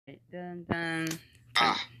Dun, dun.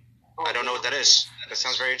 I don't know what that is. That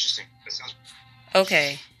sounds very interesting.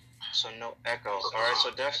 Okay. So no echo. Alright,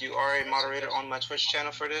 so Def, you are a moderator on my Twitch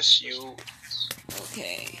channel for this.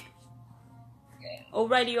 Okay.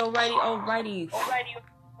 Alrighty.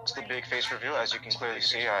 It's the big face reveal. As you can clearly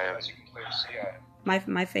see,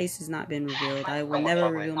 My face has not been revealed. I will never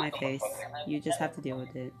reveal my face. You just have to deal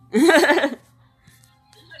with it.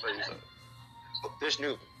 There's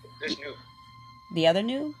new. The other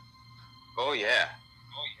new? Oh yeah.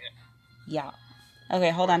 Yeah.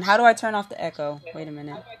 Okay, hold on. How do I turn off the echo? Wait a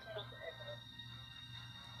minute.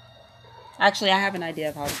 Actually, I have an idea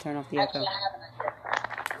of how to turn off the echo.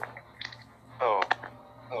 Oh.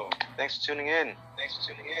 Thanks for tuning in.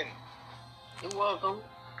 You're welcome.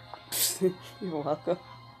 You're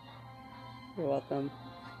welcome.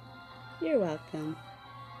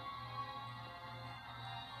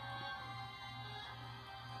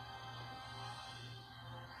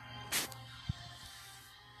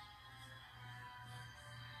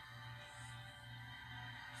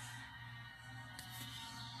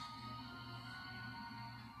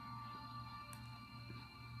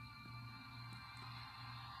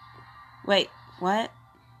 Wait, what?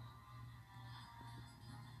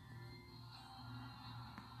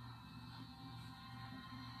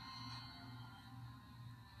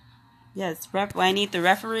 Yes, I need the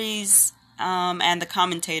referees and the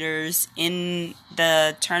commentators in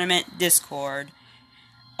the tournament Discord.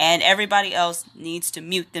 And everybody else needs to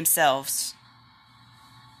mute themselves.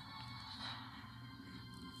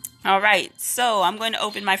 Alright, so I'm going to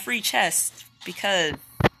open my free chest because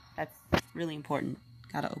that's really important.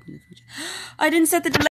 Gotta open the free chest. I didn't set the delay.